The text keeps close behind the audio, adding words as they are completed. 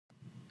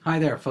Hi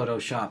there,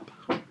 Photoshop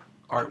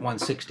Art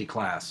 160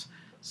 class.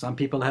 Some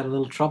people had a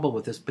little trouble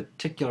with this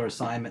particular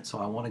assignment, so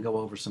I want to go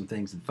over some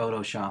things in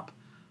Photoshop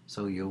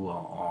so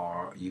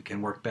you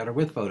can work better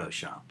with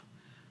Photoshop.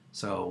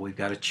 So we've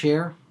got a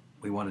chair.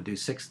 We want to do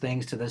 6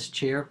 things to this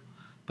chair,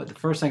 but the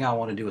first thing I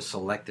want to do is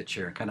select the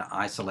chair and kind of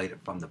isolate it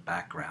from the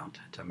background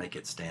to make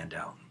it stand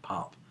out and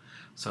pop.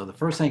 So the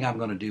first thing I'm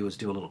going to do is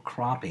do a little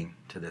cropping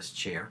to this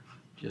chair,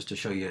 just to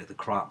show you the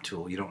crop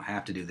tool. You don't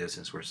have to do this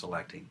since we're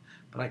selecting,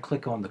 but I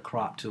click on the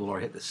crop tool or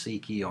hit the C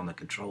key on the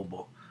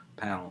control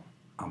panel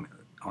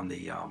on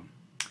the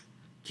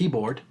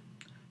keyboard,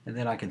 and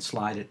then I can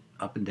slide it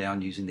up and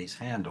down using these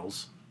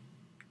handles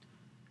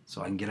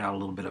so I can get out a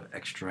little bit of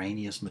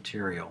extraneous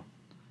material,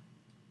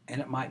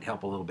 and it might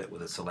help a little bit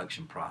with the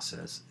selection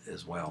process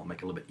as well, make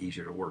it a little bit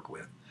easier to work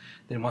with.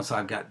 Then once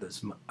I've got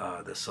this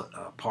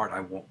part I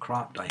want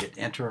cropped, I hit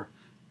enter.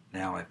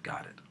 Now I've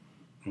got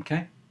it.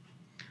 Okay?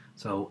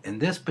 So in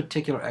this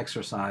particular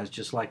exercise,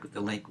 just like the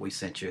link we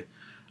sent you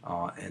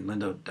in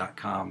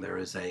Lindo.com, there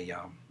is a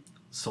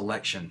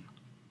selection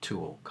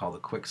tool called the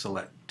Quick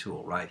Select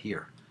tool right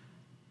here,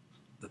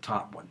 the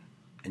top one.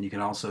 And you can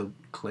also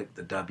click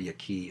the W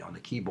key on the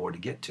keyboard to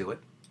get to it.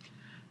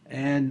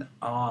 And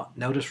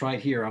notice right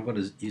here, I'm going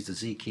to use the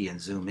Z key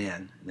and zoom in,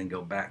 and then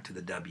go back to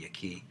the W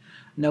key.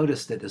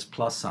 Notice that there's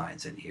plus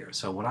signs in here.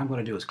 So what I'm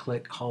going to do is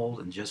click,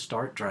 hold, and just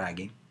start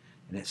dragging.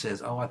 And it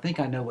says, oh, I think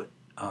I know what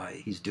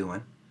he's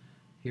doing.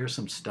 Here's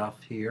some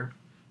stuff here.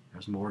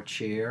 There's more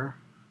chair.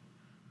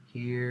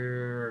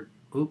 Here,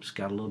 oops,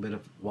 got a little bit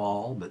of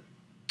wall, but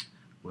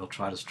we'll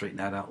try to straighten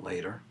that out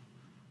later.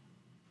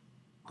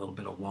 A little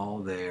bit of wall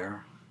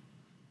there.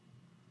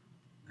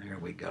 There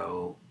we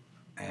go.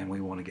 And we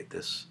want to get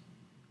this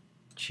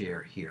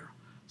chair here.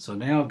 So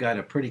now I've got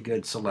a pretty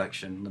good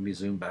selection. Let me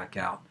zoom back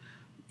out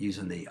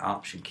using the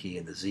Option key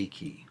and the Z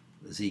key.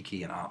 The Z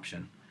key and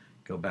Option.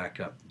 Go back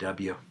up,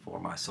 W for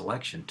my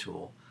selection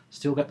tool.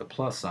 Still got the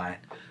plus sign.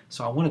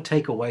 So I want to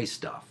take away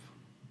stuff.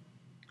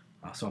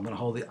 So I'm going to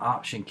hold the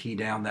Option key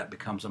down. That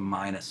becomes a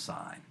minus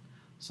sign.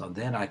 So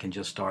then I can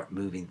just start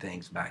moving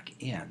things back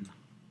in.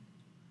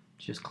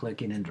 Just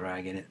clicking and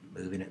dragging it,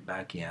 moving it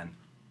back in.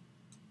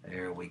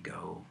 There we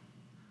go.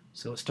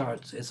 So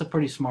it's a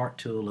pretty smart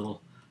tool.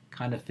 It'll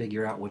kind of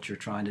figure out what you're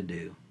trying to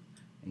do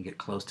and get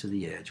close to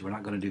the edge. We're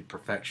not going to do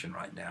perfection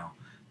right now.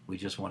 We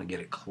just want to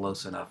get it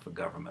close enough for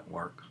government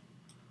work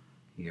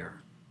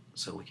here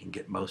so we can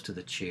get most of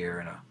the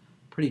chair in a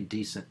pretty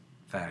decent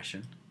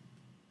fashion.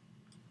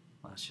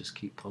 Let's just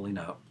keep pulling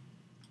up.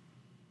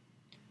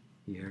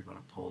 Here, going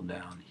to pull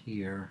down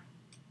here.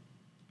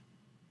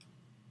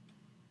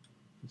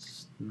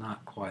 It's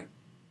not quite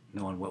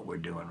knowing what we're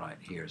doing right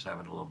here. It's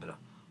having a little bit of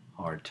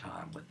hard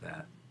time with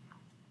that.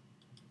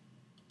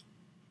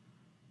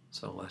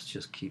 So let's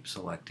just keep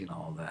selecting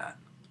all that.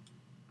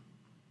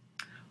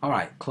 All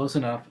right, close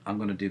enough. I'm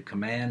going to do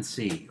Command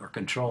C or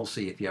Control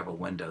C if you have a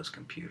Windows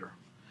computer.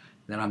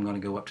 Then I'm going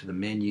to go up to the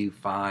menu,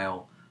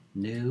 File,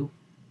 New.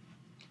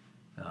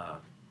 I'm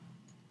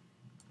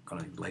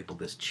going to label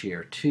this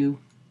Chair 2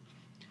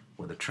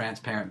 with a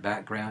transparent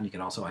background. You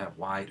can also have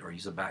white or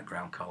use a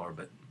background color,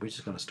 but we're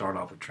just going to start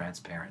off with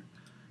transparent.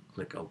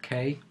 Click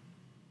OK.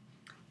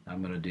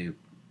 I'm going to do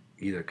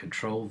either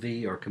Control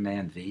V or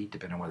Command V,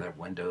 depending on whether I have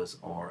Windows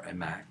or a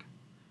Mac.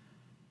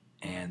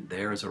 And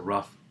there's a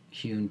rough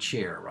hewn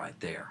chair right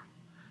there.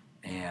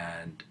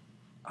 And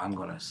I'm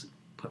going to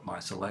put my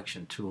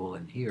selection tool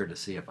in here to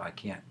see if I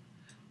can't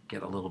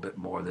get a little bit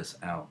more of this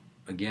out.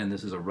 Again,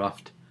 this is a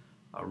rough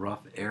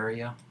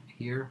area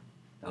here.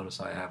 Notice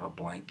I have a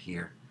blank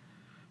here.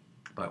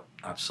 But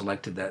I've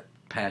selected that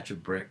patch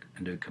of brick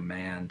and do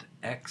Command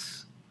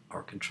X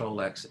or Control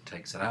X, it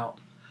takes it out.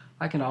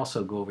 I can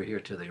also go over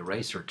here to the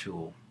eraser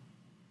tool,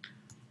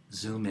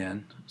 zoom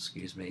in,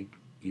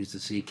 use the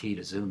C key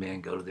to zoom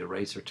in, go to the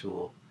eraser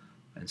tool,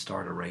 and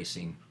start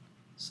erasing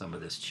some of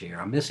this chair.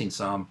 I'm missing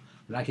some,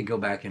 and I could go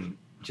back and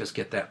just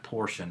get that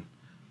portion,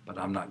 but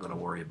I'm not going to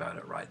worry about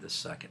it right this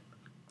second,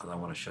 because I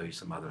want to show you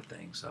some other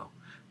things. So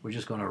we're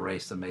just going to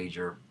erase the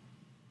major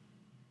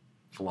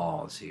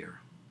flaws here.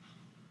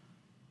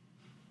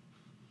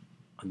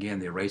 Again,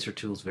 the eraser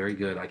tool is very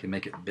good. I can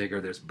make it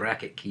bigger. There's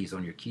bracket keys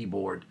on your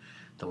keyboard.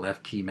 The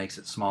left key makes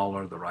it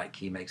smaller. The right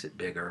key makes it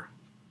bigger.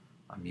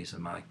 I'm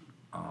using my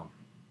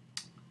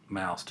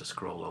mouse to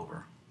scroll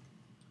over.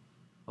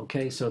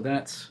 Okay, so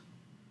that's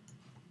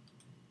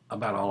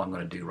about all I'm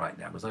going to do right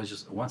now.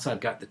 Because once I've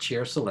got the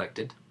chair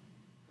selected,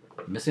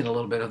 missing a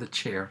little bit of the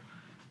chair,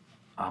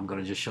 I'm going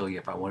to just show you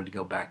if I wanted to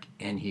go back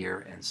in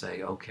here and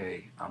say,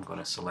 okay, I'm going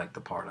to select the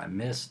part I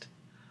missed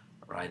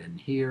right in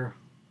here.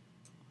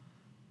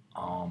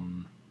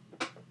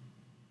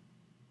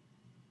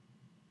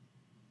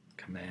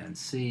 Command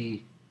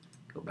C,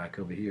 go back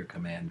over here,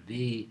 Command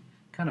V,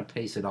 kind of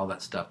pasted all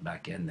that stuff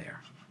back in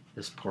there,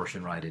 this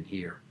portion right in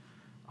here.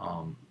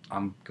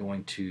 I'm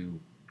going to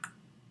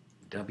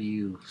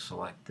W,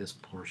 select this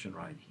portion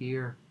right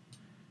here,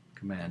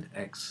 Command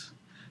X,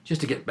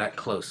 just to get back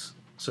close.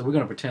 So we're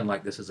going to pretend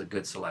like this is a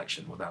good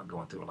selection without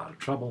going through a lot of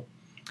trouble.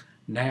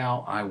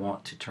 Now I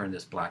want to turn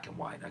this black and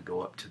white. I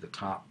go up to the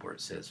top where it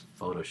says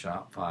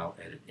Photoshop, File,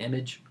 Edit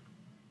Image.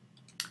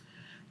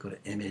 Go to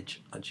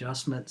Image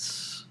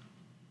Adjustments.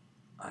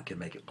 I can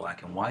make it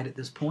black and white at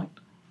this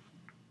point.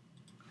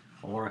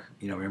 Or,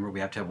 remember we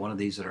have to have one of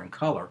these that are in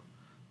color.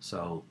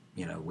 So,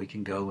 we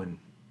can go and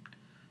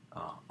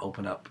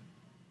open up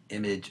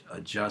Image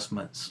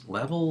Adjustments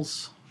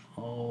Levels.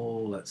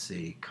 Oh, let's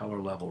see,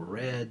 color level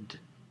red.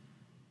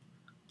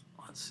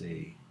 Let's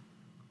see,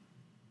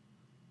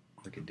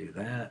 we could do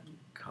that.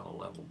 Color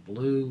level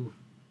blue.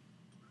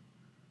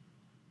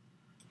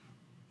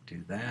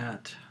 Do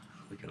that.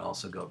 We could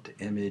also go up to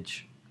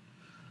Image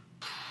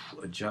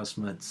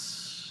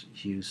Adjustments,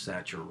 Hue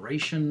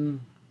Saturation.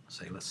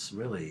 Say, let's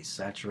really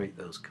saturate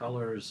those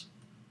colors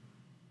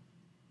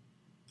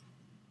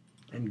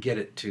and get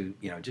it to,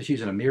 just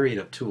using a myriad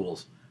of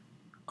tools,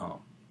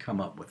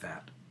 come up with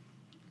that.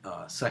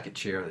 Second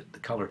chair, the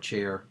color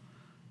chair,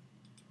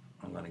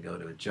 I'm going to go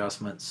to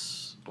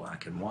Adjustments,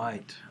 Black and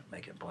White,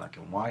 make it black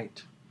and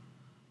white.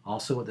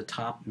 Also at the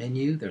top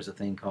menu, there's a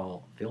thing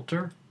called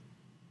Filter.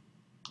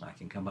 I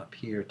can come up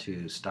here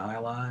to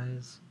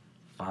Stylize,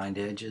 Find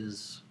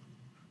Edges.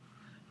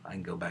 I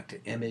can go back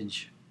to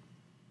Image,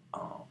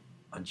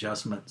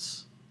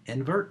 Adjustments,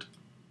 Invert.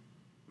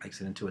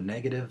 Makes it into a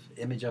negative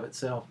image of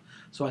itself.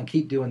 So I can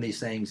keep doing these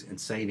things and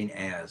saving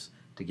as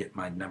to get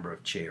my number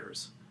of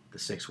chairs, the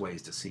 6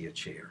 ways to see a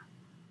chair.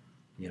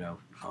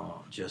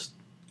 Just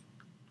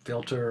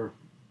filter,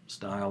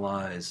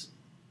 stylize,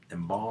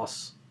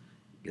 emboss,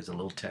 gives a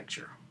little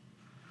texture.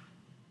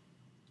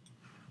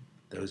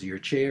 Those are your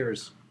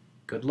chairs.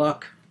 Good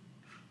luck.